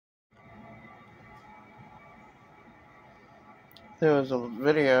There was a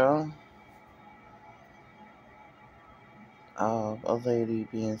video of a lady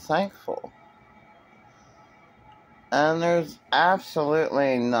being thankful. And there's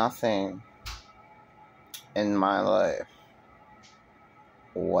absolutely nothing in my life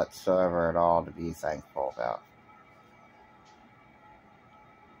whatsoever at all to be thankful about.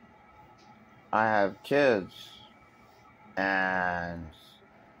 I have kids, and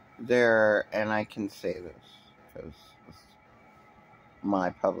I can say this because it's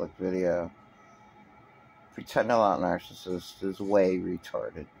my public video. Pretend a lot narcissist is way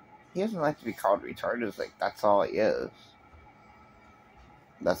retarded. He doesn't like to be called retarded. It's like, that's all he is.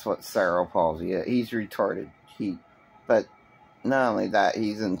 That's what cerebral palsy is. He's retarded. But not only that,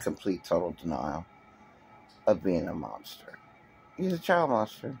 he's in complete total denial of being a monster. He's a child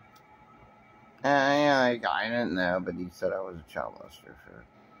monster. And I didn't know, but he said I was a child monster for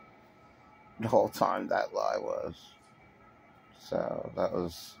the whole time that lie was. So that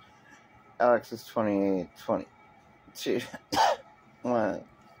was Alex is 22,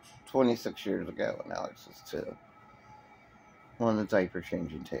 26 years ago when Alex was 2. On the diaper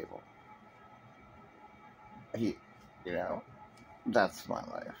changing table. That's my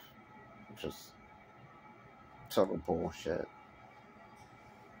life. Just total bullshit.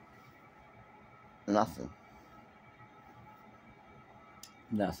 Nothing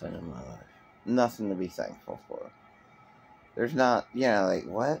in my life. Nothing to be thankful for. There's not,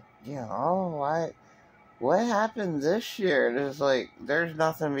 what? What happened this year? There's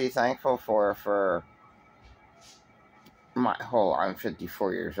nothing to be thankful for my whole, I'm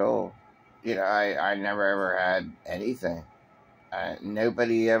 54 years old. I never ever had anything.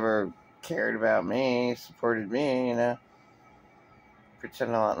 Nobody ever cared about me, supported me,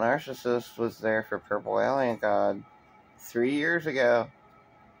 Pretend a Lot Narcissist was there for Purple Alien God 3 years ago.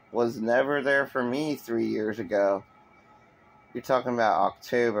 Was never there for me 3 years ago. You're talking about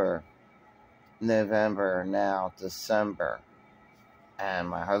October, November, now December. And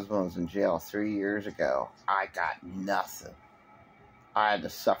my husband was in jail 3 years ago. I got nothing. I had to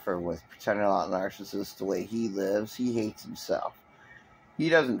suffer with Pretend a Lot Narcissist the way he lives. He hates himself. He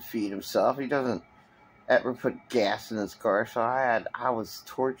doesn't feed himself. He doesn't ever put gas in his car. So I was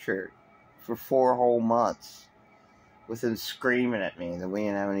tortured for 4 whole months with him screaming at me that we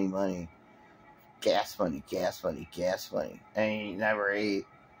didn't have any money. Gas money. And he never ate.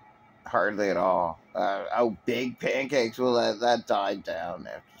 Hardly at all. Big pancakes. Well, that died down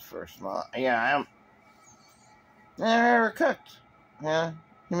after the first month. I never ever cooked.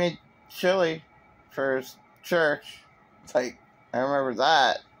 He made chili for his church. I remember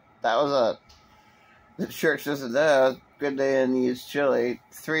that. That was the church doesn't know. Good they didn't use chili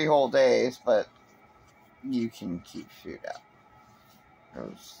 3 whole days, but you can keep food out.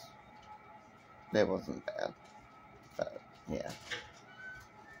 It wasn't bad. But, yeah.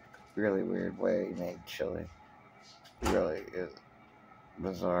 Really weird way he made chili. Really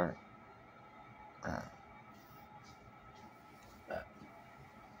bizarre.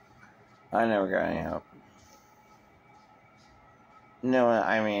 I never got any help. No,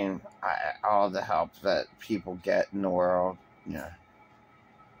 all the help that people get in the world,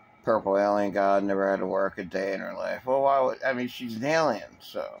 Purple Alien God never had to work a day in her life. Well, she's an alien,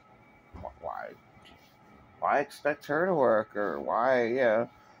 so why expect her to work, or why,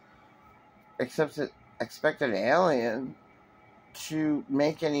 expect an alien to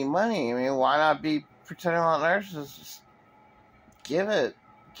make any money? Why not be Pretending on Narcissists? Just give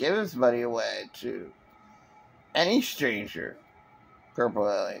his money away to any stranger. Purple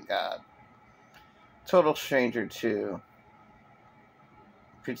Alien God. Total stranger to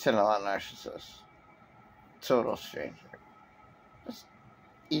Pretend a Lot Narcissist. Total stranger. Just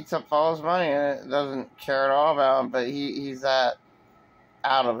eats up all his money and doesn't care at all about him, but he's that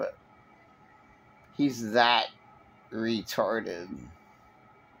out of it. He's that retarded.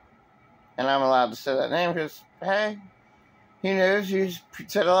 And I'm allowed to say that name because, hey, he knows he's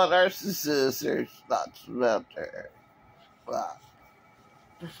Pretend a Lot Narcissist. There's lots out there. Wow.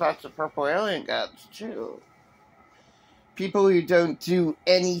 There's lots of Purple Alien Gods, too. People who don't do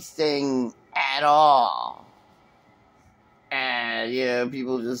anything at all. And,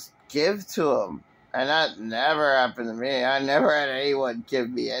 people just give to them. And that never happened to me. I never had anyone give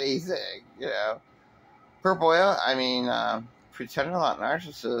me anything, Purple Alien, Pretend a Lot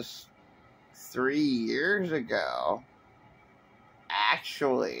Narcissist 3 years ago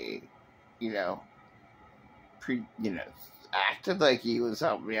actually, acted like he was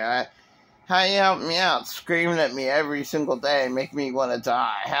helping me out. How you help me out? Screaming at me every single day, make me want to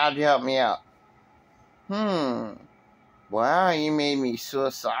die. How'd you help me out? Wow, you made me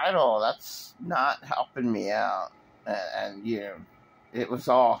suicidal. That's not helping me out. and you know, it was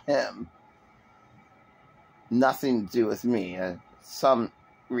all him. Nothing to do with me. Some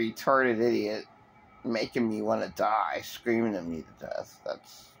retarded idiot making me want to die, screaming at me to death.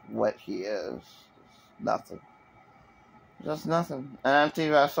 That's what he is. Nothing. Just nothing. An empty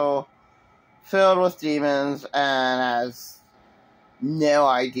vessel filled with demons and has no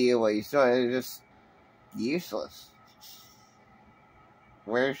idea what he's doing. It's just useless.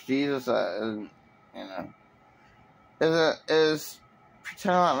 Where's Jesus at? And, you know, is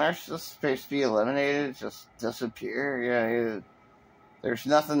pretending on Earth just supposed to be eliminated, just disappear? Yeah, there's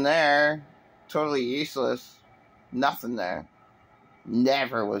nothing there. Totally useless. Nothing there.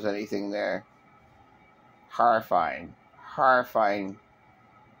 Never was anything there. Horrifying. Horrifying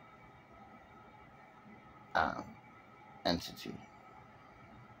entity.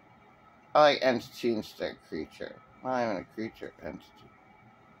 I like entity instead of creature. Not even a creature, entity.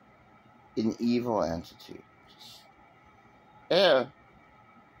 An evil entity. Ew.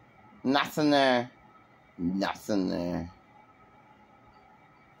 Nothing there. Nothing there.